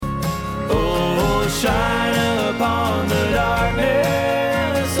Oh, shine upon the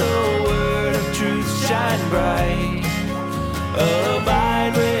darkness, oh, word of truth, shine bright.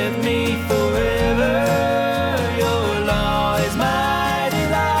 Abide with me forever, your law is my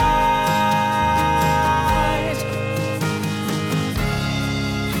delight.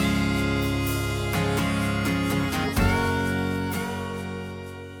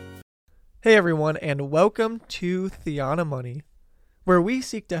 Hey everyone, and welcome to Theonomony, where we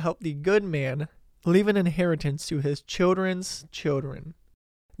seek to help the good man leave an inheritance to his children's children.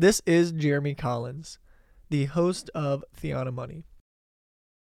 This is Jeremy Collins, the host of Theonomony.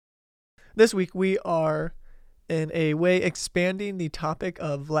 This week we are, in a way, expanding the topic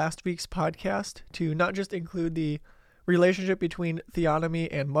of last week's podcast to not just include the relationship between theonomy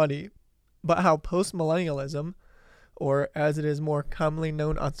and money, but how postmillennialism, or as it is more commonly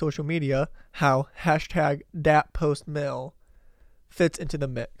known on social media, how #DatPostMill fits into the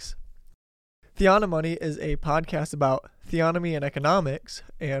mix. Theonomony is a podcast about theonomy and economics,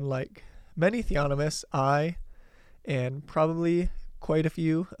 and like many theonomists, I, and probably quite a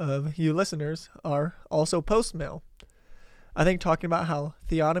few of you listeners, are also post-mill. I think talking about how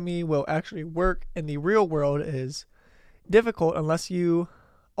theonomy will actually work in the real world is difficult unless you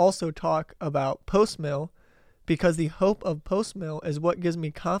also talk about post-mill, because the hope of post-mill is what gives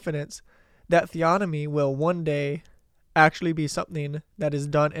me confidence that theonomy will one day actually be something that is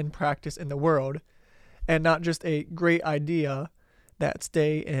done in practice in the world, and not just a great idea that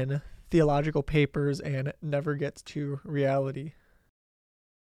stay in theological papers and never gets to reality.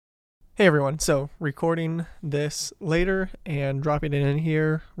 Hey everyone, so recording this later and dropping it in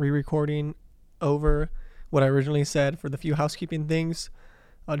here, re-recording over what I originally said for the few housekeeping things.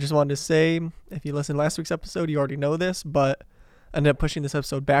 I just wanted to say, if you listened to last week's episode, you already know this, but I ended up pushing this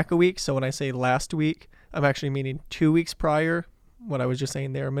episode back a week. So when I say last week, I'm actually meaning 2 weeks prior. What I was just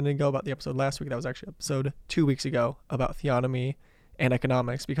saying there a minute ago about the episode last week, that was actually episode 2 weeks ago about theonomy and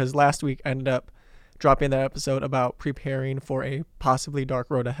economics, because last week I ended up dropping that episode about preparing for a possibly dark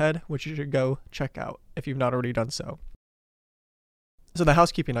road ahead, which you should go check out if you've not already done so. So the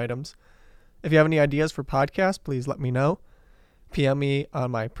housekeeping items. If you have any ideas for podcasts, please let me know. PM me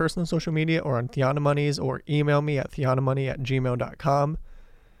on my personal social media or on Theonomonies, or email me at theonomony@gmail.com.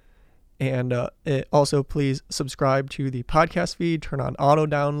 And also please subscribe to the podcast feed, turn on auto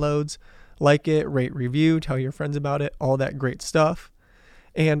downloads, like it, rate, review, tell your friends about it, all that great stuff.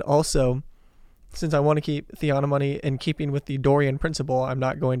 And also, since I want to keep Theonomony in keeping with the Dorian principle, I'm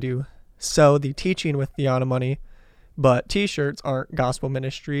not going to sell the teaching with Theonomony, but t-shirts aren't gospel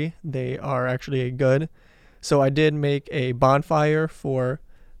ministry. They are actually good. So I did make a bonfire for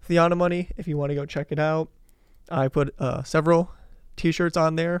Theonomony if you want to go check it out. I put several t-shirts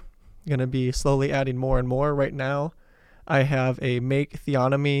on there. I'm going to be slowly adding more and more. Right now, I have a Make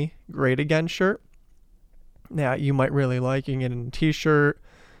Theonomy Great Again shirt that you might really like. You can get a t-shirt,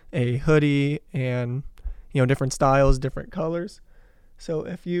 a hoodie, and different styles, different colors. So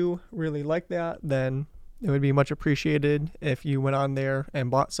if you really like that, then it would be much appreciated if you went on there and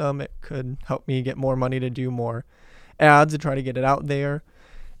bought some. It could help me get more money to do more ads to try to get it out there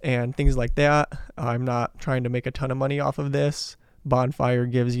and things like that. I'm not trying to make a ton of money off of this. Bonfire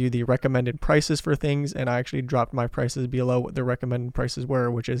gives you the recommended prices for things, and I actually dropped my prices below what the recommended prices were,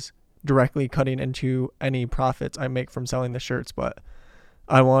 which is directly cutting into any profits I make from selling the shirts. But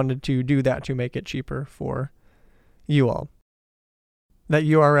I wanted to do that to make it cheaper for you all. That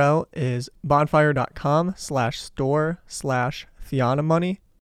URL is bonfire.com/store/theonomony.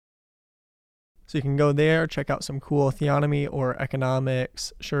 So you can go there, check out some cool theonomy or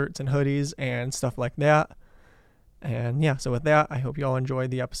economics shirts and hoodies and stuff like that. And yeah, so with that, I hope you all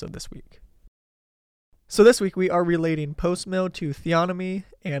enjoyed the episode this week. So this week we are relating post-mill to theonomy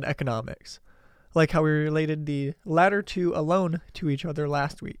and economics, like how we related the latter two alone to each other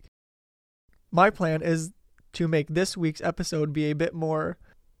last week. My plan is to make this week's episode be a bit more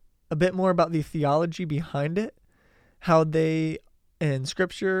about the theology behind it, how they in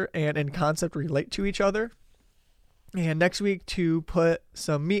scripture and in concept relate to each other, and next week to put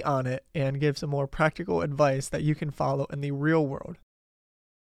some meat on it and give some more practical advice that you can follow in the real world.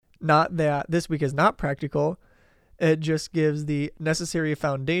 Not that this week is not practical, it just gives the necessary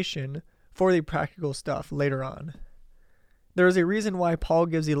foundation for the practical stuff later on. There is a reason why Paul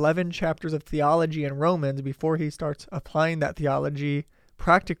gives 11 chapters of theology in Romans before he starts applying that theology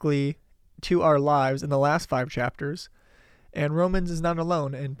practically to our lives in the last 5 chapters. And Romans is not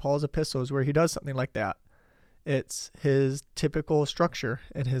alone in Paul's epistles where he does something like that. It's his typical structure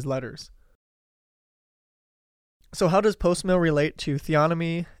in his letters. So how does post-mill relate to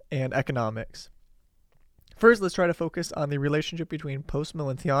theonomy and economics? First, let's try to focus on the relationship between post-mill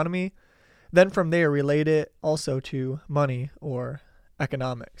and theonomy, Then from there, relate it also to money or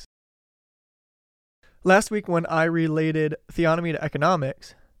economics. Last week when I related theonomy to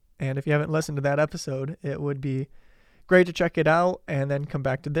economics, and if you haven't listened to that episode, it would be great to check it out and then come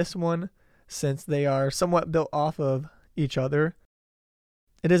back to this one, since they are somewhat built off of each other.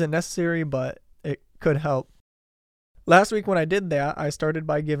 It isn't necessary, but it could help. Last week when I did that, I started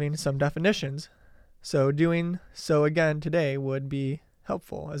by giving some definitions, so doing so again today would be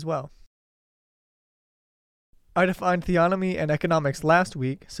helpful as well. I defined theonomy and economics last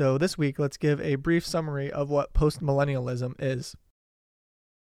week, so this week let's give a brief summary of what postmillennialism is.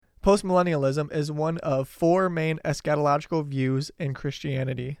 Postmillennialism is one of four main eschatological views in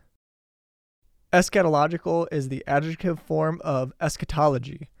Christianity. Eschatological is the adjective form of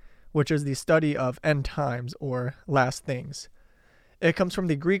eschatology, which is the study of end times or last things. It comes from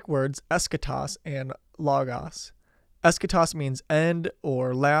the Greek words eschatos and logos. Eschatos means end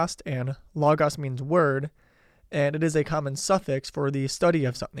or last, and logos means word, and it is a common suffix for the study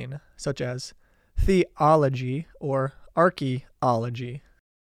of something, such as theology or archaeology.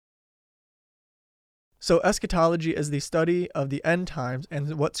 So eschatology is the study of the end times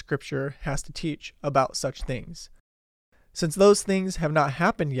and what Scripture has to teach about such things. Since those things have not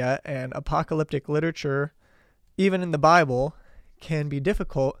happened yet, and apocalyptic literature, even in the Bible, can be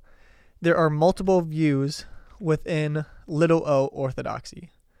difficult, there are multiple views within little o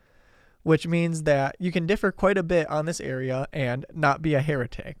orthodoxy, which means that you can differ quite a bit on this area and not be a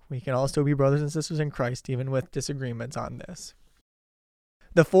heretic. We can also be brothers and sisters in Christ, even with disagreements on this.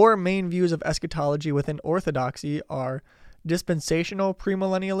 The four main views of eschatology within orthodoxy are dispensational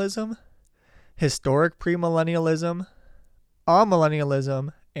premillennialism, historic premillennialism,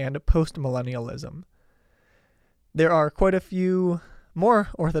 amillennialism, and postmillennialism. There are quite a few more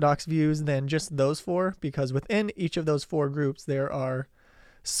orthodox views than just those four, because within each of those four groups there are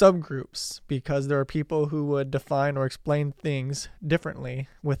subgroups, because there are people who would define or explain things differently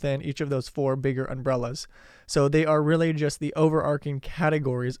within each of those four bigger umbrellas. So they are really just the overarching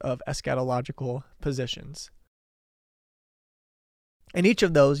categories of eschatological positions. In each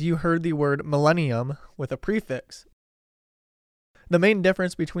of those, you heard the word millennium with a prefix. The main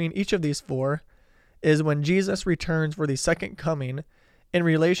difference between each of these four is when Jesus returns for the second coming in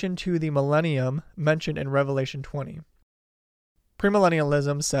relation to the millennium mentioned in Revelation 20.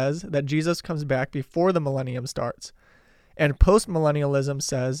 Premillennialism says that Jesus comes back before the millennium starts, and postmillennialism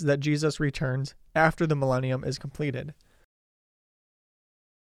says that Jesus returns after the millennium is completed.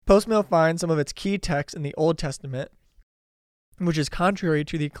 Postmill finds some of its key texts in the Old Testament, which is contrary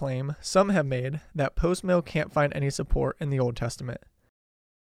to the claim some have made that Postmill can't find any support in the Old Testament.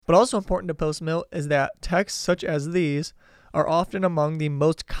 But also important to Postmill is that texts such as these are often among the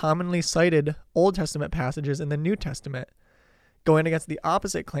most commonly cited Old Testament passages in the New Testament, going against the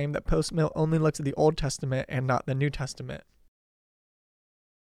opposite claim that Postmill only looks at the Old Testament and not the New Testament.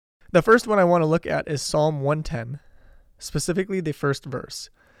 The first one I want to look at is Psalm 110, specifically the first verse.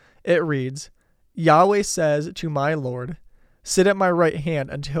 It reads, "Yahweh says to my Lord, sit at my right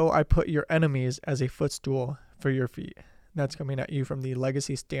hand until I put your enemies as a footstool for your feet." That's coming at you from the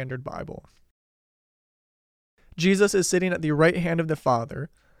Legacy Standard Bible. Jesus is sitting at the right hand of the Father,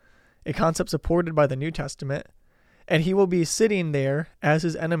 a concept supported by the New Testament, and he will be sitting there as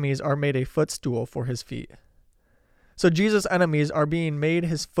his enemies are made a footstool for his feet. So Jesus' enemies are being made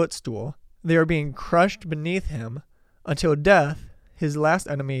his footstool. They are being crushed beneath him until death, his last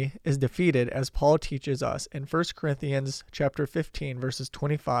enemy, is defeated, as Paul teaches us in 1 Corinthians chapter 15, verses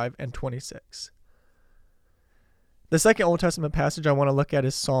 25 and 26. The second Old Testament passage I want to look at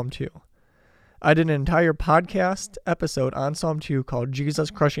is Psalm 2. I did an entire podcast episode on Psalm 2 called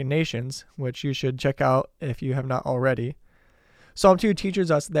Jesus Crushing Nations, which you should check out if you have not already. Psalm 2 teaches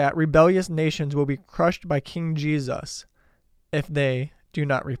us that rebellious nations will be crushed by King Jesus if they do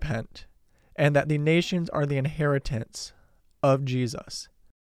not repent, and that the nations are the inheritance of Jesus.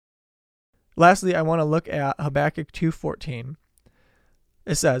 Lastly, I want to look at Habakkuk 2:14.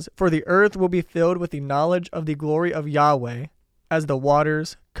 It says, "For the earth will be filled with the knowledge of the glory of Yahweh as the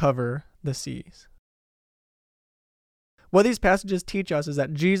waters cover the seas." What these passages teach us is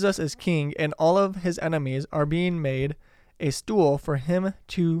that Jesus is king and all of his enemies are being made a stool for him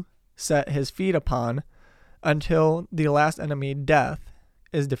to set his feet upon until the last enemy, death,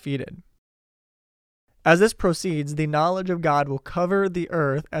 is defeated. As this proceeds, the knowledge of God will cover the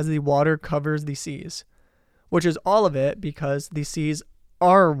earth as the water covers the seas, which is all of it because the seas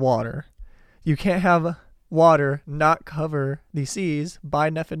are water. You can't have water not cover the seas by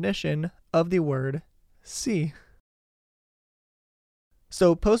definition of the word sea.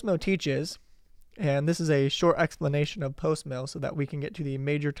 So Postmo teaches, and this is a short explanation of post-mill so that we can get to the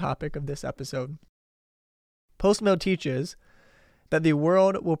major topic of this episode. Post-mill teaches that the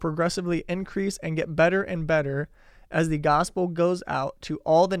world will progressively increase and get better and better as the gospel goes out to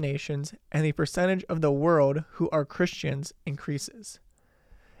all the nations and the percentage of the world who are Christians increases.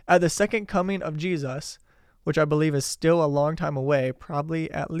 At the second coming of Jesus, which I believe is still a long time away, probably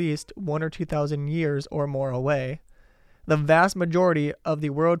at least 1,000 or 2,000 years or more away, the vast majority of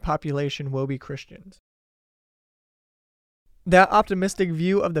the world population will be Christians. That optimistic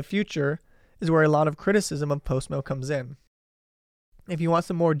view of the future is where a lot of criticism of post-mill comes in. If you want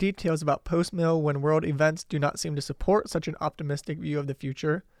some more details about post-mill when world events do not seem to support such an optimistic view of the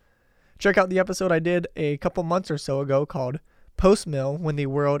future, check out the episode I did a couple months or so ago called Post-mill When the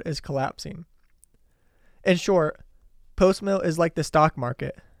World is Collapsing. In short, post-mill is like the stock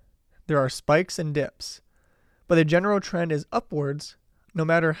market. There are spikes and dips, but the general trend is upwards no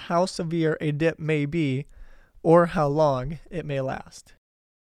matter how severe a dip may be or how long it may last.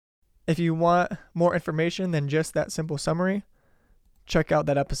 If you want more information than just that simple summary, check out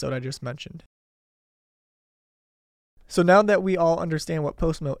that episode I just mentioned. So now that we all understand what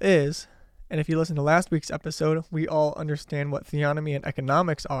post-mill is, and if you listen to last week's episode, we all understand what theonomy and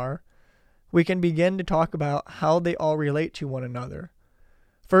economics are, we can begin to talk about how they all relate to one another.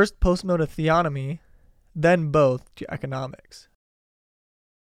 First, post-mill to theonomy, then both to economics.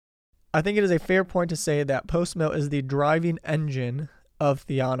 I think it is a fair point to say that post-mill is the driving engine of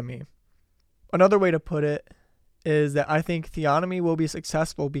theonomy. Another way to put it is that I think theonomy will be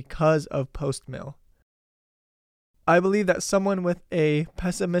successful because of post-mill. I believe that someone with a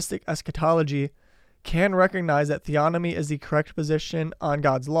pessimistic eschatology can recognize that theonomy is the correct position on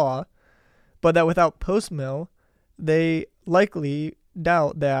God's law, but that without post-mill, they likely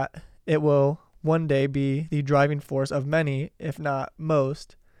doubt that it will one day be the driving force of many, if not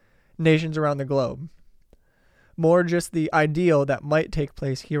most, nations around the globe. More just the ideal that might take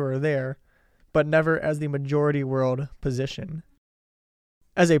place here or there, but never as the majority world position.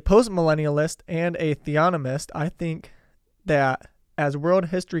 As a postmillennialist and a theonomist, I think that as world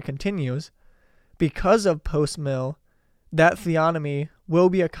history continues, because of post-mill, that theonomy will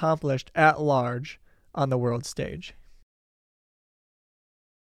be accomplished at large on the world stage.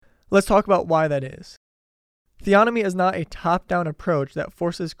 Let's talk about why that is. Theonomy is not a top-down approach that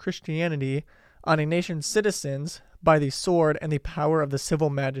forces Christianity on a nation's citizens by the sword and the power of the civil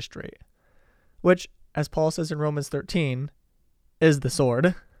magistrate, which, as Paul says in Romans 13, is the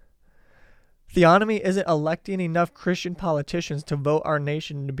sword. Theonomy isn't electing enough Christian politicians to vote our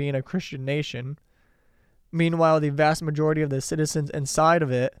nation into being a Christian nation. Meanwhile, the vast majority of the citizens inside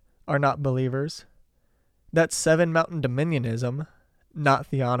of it are not believers. That's Seven Mountain Dominionism, not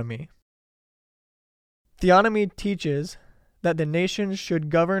theonomy. Theonomy teaches that the nations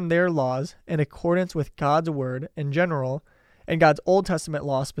should govern their laws in accordance with God's word in general and God's Old Testament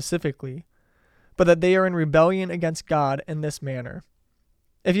law specifically, but that they are in rebellion against God in this manner.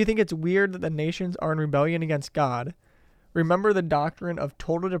 If you think it's weird that the nations are in rebellion against God, remember the doctrine of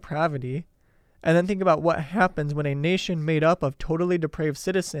total depravity, and then think about what happens when a nation made up of totally depraved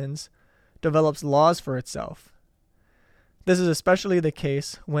citizens develops laws for itself. This is especially the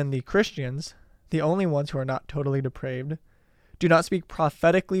case when the Christians, the only ones who are not totally depraved, do not speak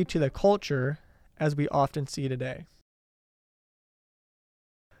prophetically to the culture as we often see today.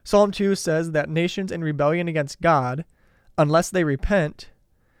 Psalm 2 says that nations in rebellion against God, unless they repent,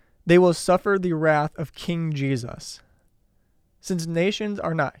 they will suffer the wrath of King Jesus. Since nations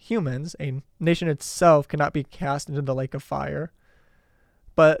are not humans, a nation itself cannot be cast into the lake of fire,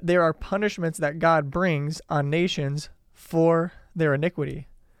 but there are punishments that God brings on nations for their iniquity.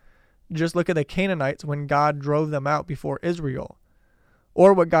 Just look at the Canaanites when God drove them out before Israel,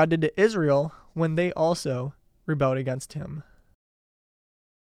 or what God did to Israel when they also rebelled against him.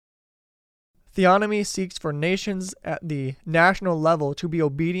 Theonomy seeks for nations at the national level to be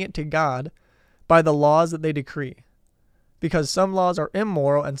obedient to God by the laws that they decree, because some laws are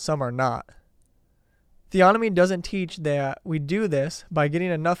immoral and some are not. Theonomy doesn't teach that we do this by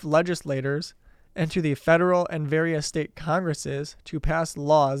getting enough legislators into the federal and various state congresses to pass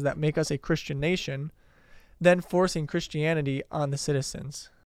laws that make us a Christian nation, then forcing Christianity on the citizens.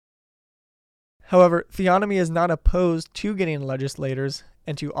 However, theonomy is not opposed to getting legislators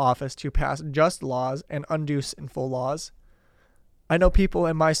into office to pass just laws and undo sinful laws. I know people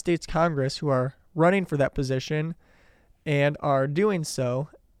in my state's Congress who are running for that position and are doing so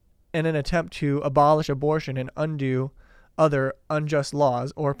in an attempt to abolish abortion and undo other unjust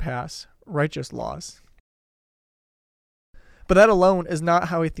laws or pass righteous laws. But that alone is not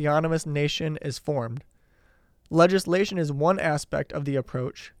how a theonomist nation is formed. Legislation is one aspect of the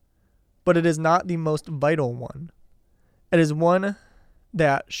approach, but it is not the most vital one. It is one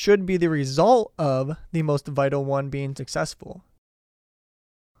that should be the result of the most vital one being successful.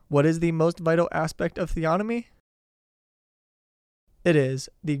 What is the most vital aspect of theonomy? It is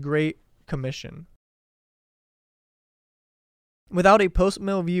the Great Commission. Without a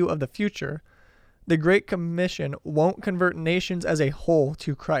post-mill view of the future, the Great Commission won't convert nations as a whole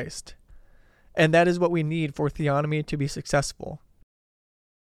to Christ. And that is what we need for theonomy to be successful.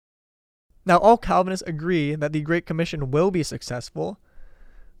 Now, all Calvinists agree that the Great Commission will be successful,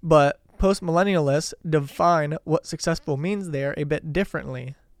 but postmillennialists define what successful means there a bit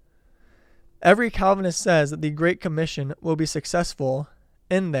differently. Every Calvinist says that the Great Commission will be successful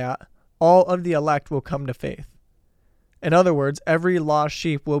in that all of the elect will come to faith. In other words, every lost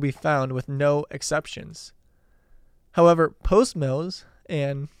sheep will be found with no exceptions. However, post-mills,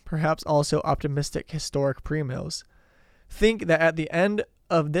 and perhaps also optimistic historic pre-mills, think that at the end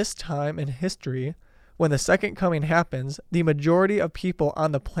of this time in history, when the second coming happens, the majority of people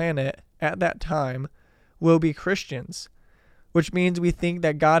on the planet at that time will be Christians, which means we think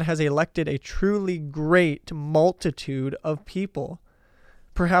that God has elected a truly great multitude of people.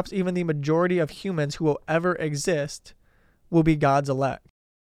 Perhaps even the majority of humans who will ever exist will be God's elect.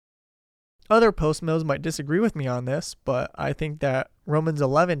 Other post-mills might disagree with me on this, but I think that Romans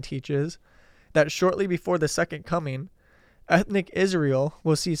 11 teaches that shortly before the second coming, ethnic Israel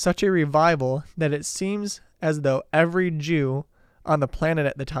will see such a revival that it seems as though every Jew on the planet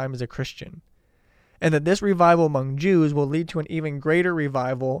at the time is a Christian, and that this revival among Jews will lead to an even greater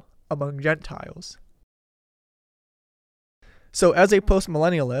revival among Gentiles. So as a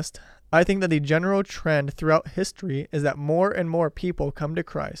postmillennialist, I think that the general trend throughout history is that more and more people come to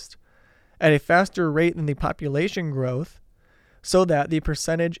Christ at a faster rate than the population growth, so that the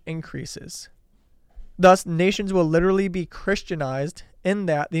percentage increases. Thus, nations will literally be Christianized in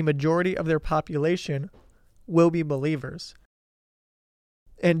that the majority of their population will be believers.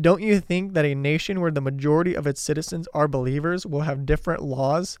 And don't you think that a nation where the majority of its citizens are believers will have different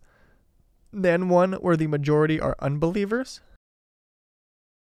laws than one where the majority are unbelievers?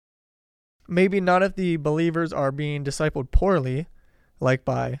 Maybe not if the believers are being discipled poorly, like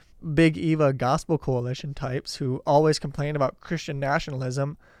by Big Eva Gospel Coalition types who always complain about Christian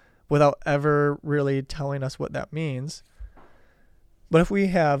nationalism without ever really telling us what that means. But if we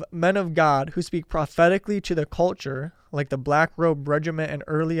have men of God who speak prophetically to the culture, like the Black Robe Regiment in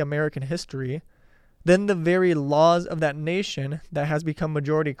early American history, then the very laws of that nation that has become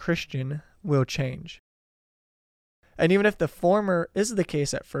majority Christian will change. And even if the former is the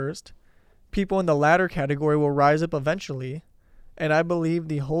case at first, people in the latter category will rise up eventually, and I believe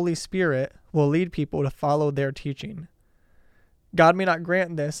the Holy Spirit will lead people to follow their teaching. God may not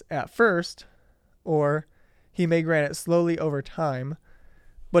grant this at first, or he may grant it slowly over time,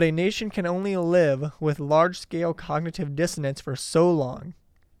 but a nation can only live with large-scale cognitive dissonance for so long.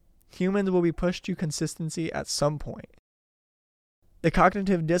 Humans will be pushed to consistency at some point. The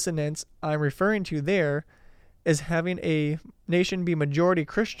cognitive dissonance I'm referring to there is having a nation be majority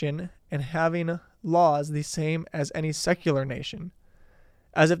Christian and having laws the same as any secular nation,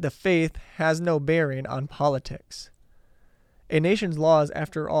 as if the faith has no bearing on politics. A nation's laws,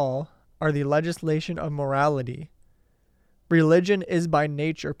 after all, are the legislation of morality. Religion is by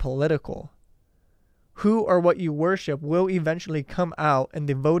nature political. Who or what you worship will eventually come out in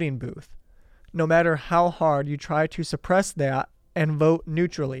the voting booth, no matter how hard you try to suppress that and vote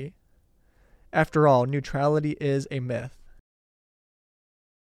neutrally. After all, neutrality is a myth.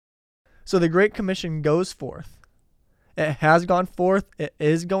 So the Great Commission goes forth. It has gone forth, it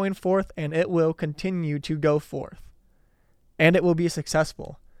is going forth, and it will continue to go forth. And it will be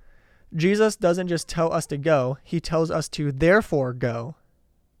successful. Jesus doesn't just tell us to go, he tells us to therefore go.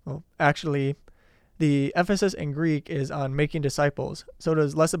 Well, actually, the emphasis in Greek is on making disciples. So it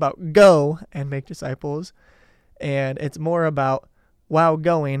is less about go and make disciples, and it's more about, while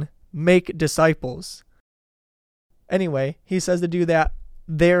going, make disciples. Anyway, he says to do that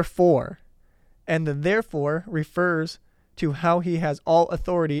therefore. And the therefore refers to how he has all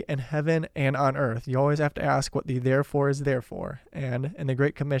authority in heaven and on earth. You always have to ask what the therefore is there for. And in the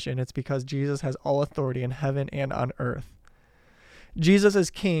Great Commission, it's because Jesus has all authority in heaven and on earth. Jesus is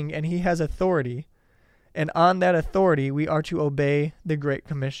king and he has authority. And on that authority, we are to obey the Great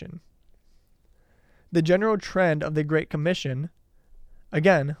Commission. The general trend of the Great Commission,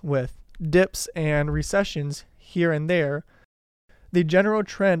 again, with dips and recessions here and there, the general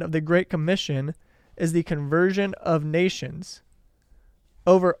trend of the Great Commission is the conversion of nations.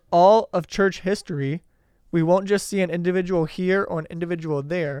 Over all of church history, we won't just see an individual here or an individual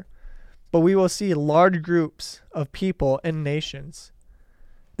there, but we will see large groups of people in nations.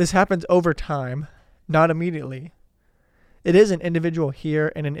 This happens over time, not immediately. It is an individual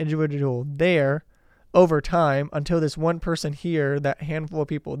here and an individual there over time until this one person here, that handful of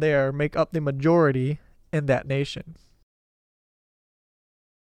people there, make up the majority in that nation.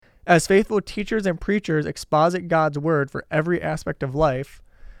 As faithful teachers and preachers exposit God's word for every aspect of life,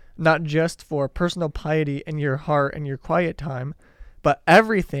 not just for personal piety in your heart and your quiet time, but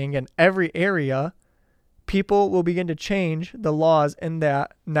everything in every area, people will begin to change the laws in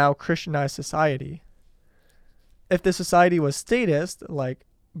that now Christianized society. If the society was statist, like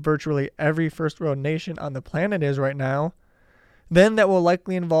virtually every first world nation on the planet is right now, then that will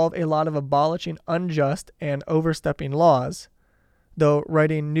likely involve a lot of abolishing unjust and overstepping laws, though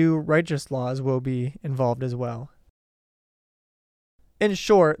writing new righteous laws will be involved as well. In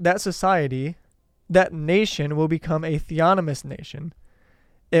short, that society, that nation will become a theonomous nation.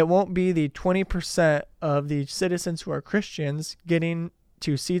 It won't be the 20% of the citizens who are Christians getting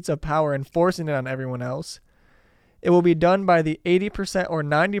to seats of power and forcing it on everyone else. It will be done by the 80% or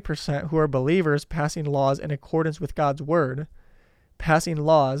 90% who are believers passing laws in accordance with God's word, passing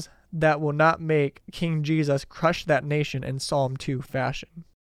laws that will not make King Jesus crush that nation in Psalm 2 fashion.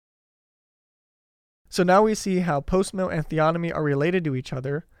 So now we see how post-mill and theonomy are related to each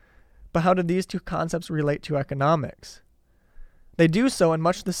other, but how do these two concepts relate to economics? They do so in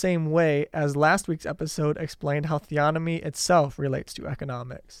much the same way as last week's episode explained how theonomy itself relates to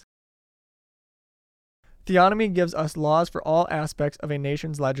economics. Theonomy gives us laws for all aspects of a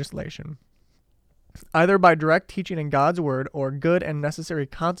nation's legislation, either by direct teaching in God's word or good and necessary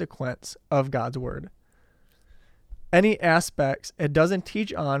consequence of God's word. Any aspects it doesn't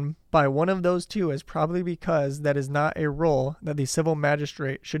teach on by one of those two is probably because that is not a role that the civil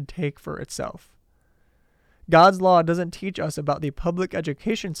magistrate should take for itself. God's law doesn't teach us about the public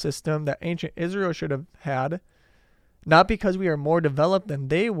education system that ancient Israel should have had, not because we are more developed than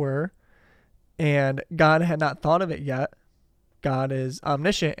they were, and God had not thought of it yet. God is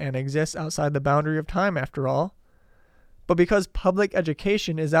omniscient and exists outside the boundary of time after all, but because public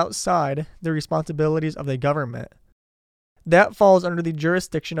education is outside the responsibilities of the government. That falls under the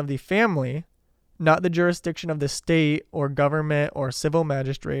jurisdiction of the family, not the jurisdiction of the state or government or civil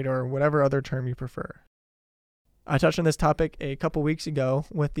magistrate or whatever other term you prefer. I touched on this topic a couple weeks ago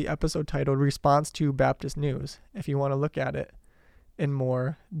with the episode titled Response to Baptist News, if you want to look at it in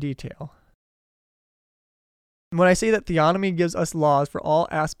more detail. When I say that theonomy gives us laws for all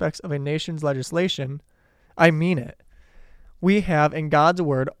aspects of a nation's legislation, I mean it. We have in God's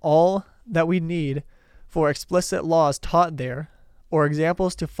word all that we need for explicit laws taught there, or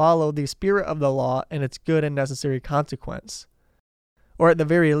examples to follow the spirit of the law and its good and necessary consequence, or at the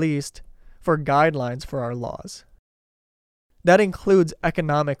very least, for guidelines for our laws. That includes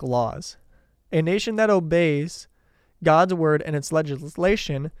economic laws. A nation that obeys God's word and its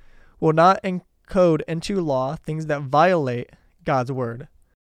legislation will not encode into law things that violate God's word.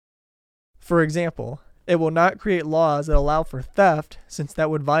 For example, it will not create laws that allow for theft, since that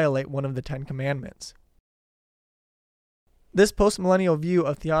would violate one of the 10 Commandments. This postmillennial view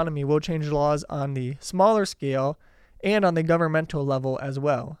of theonomy will change laws on the smaller scale and on the governmental level as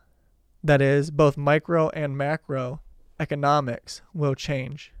well. That is, both micro and macro economics will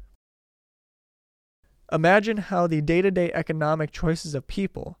change. Imagine how the day-to-day economic choices of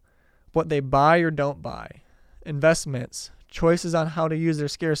people, what they buy or don't buy, investments, choices on how to use their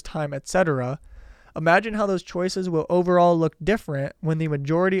scarce time, etc. Imagine how those choices will overall look different when the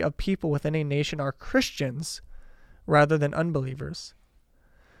majority of people within a nation are Christians rather than unbelievers.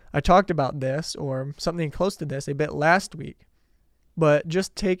 I talked about this, or something close to this, a bit last week, but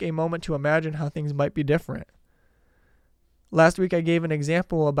just take a moment to imagine how things might be different. Last week I gave an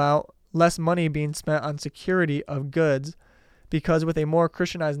example about less money being spent on security of goods because with a more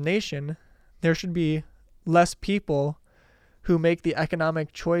Christianized nation, there should be less people who make the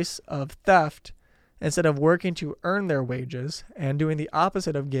economic choice of theft instead of working to earn their wages and doing the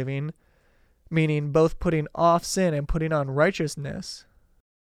opposite of giving, meaning both putting off sin and putting on righteousness.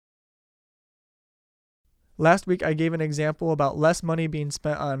 Last week I gave an example about less money being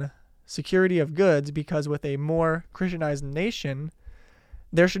spent on security of goods because with a more Christianized nation,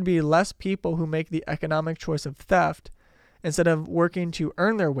 there should be less people who make the economic choice of theft instead of working to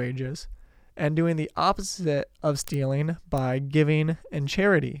earn their wages and doing the opposite of stealing by giving and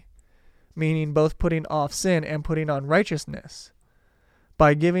charity, meaning both putting off sin and putting on righteousness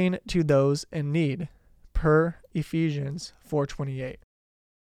by giving to those in need, per Ephesians 4:28.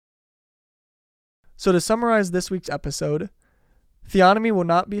 So to summarize this week's episode, theonomy will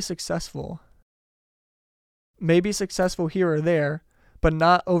not be successful. May be successful here or there, but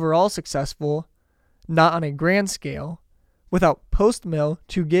not overall successful, not on a grand scale, without post-mill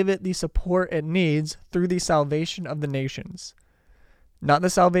to give it the support it needs through the salvation of the nations. Not the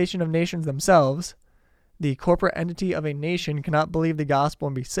salvation of nations themselves. The corporate entity of a nation cannot believe the gospel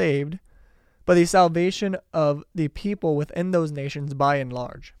and be saved, but the salvation of the people within those nations by and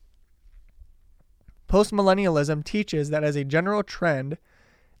large. Postmillennialism teaches that as a general trend,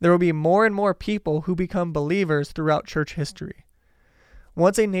 there will be more and more people who become believers throughout church history.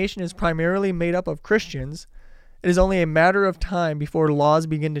 Once a nation is primarily made up of Christians, it is only a matter of time before laws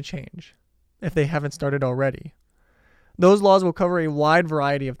begin to change, if they haven't started already. Those laws will cover a wide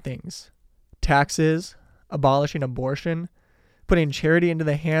variety of things: taxes, abolishing abortion, putting charity into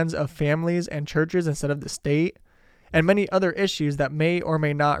the hands of families and churches instead of the state, and many other issues that may or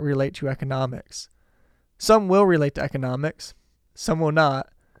may not relate to economics. Some will relate to economics, some will not,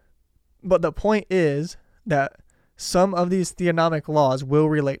 but the point is that some of these theonomic laws will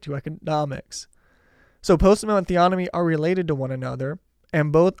relate to economics. So post-mill and theonomy are related to one another,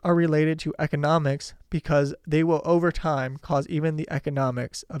 and both are related to economics because they will over time cause even the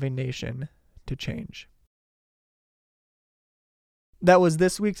economics of a nation to change. That was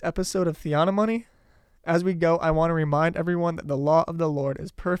this week's episode of Theonomoney. As we go, I want to remind everyone that the law of the Lord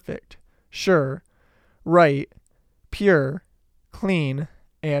is perfect, sure, right, pure, clean,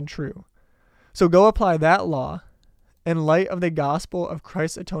 and true. So go apply that law in light of the gospel of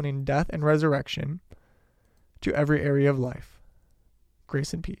Christ's atoning death and resurrection to every area of life.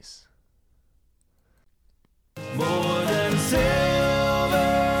 Grace and peace. More than silver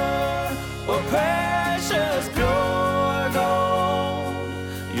or precious pure gold,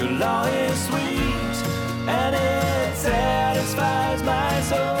 your law is sweet and it satisfies my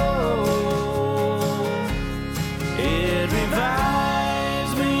soul. It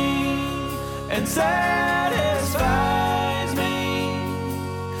revives me and satisfies me.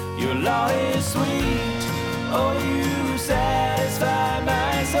 Your law is sweet, oh you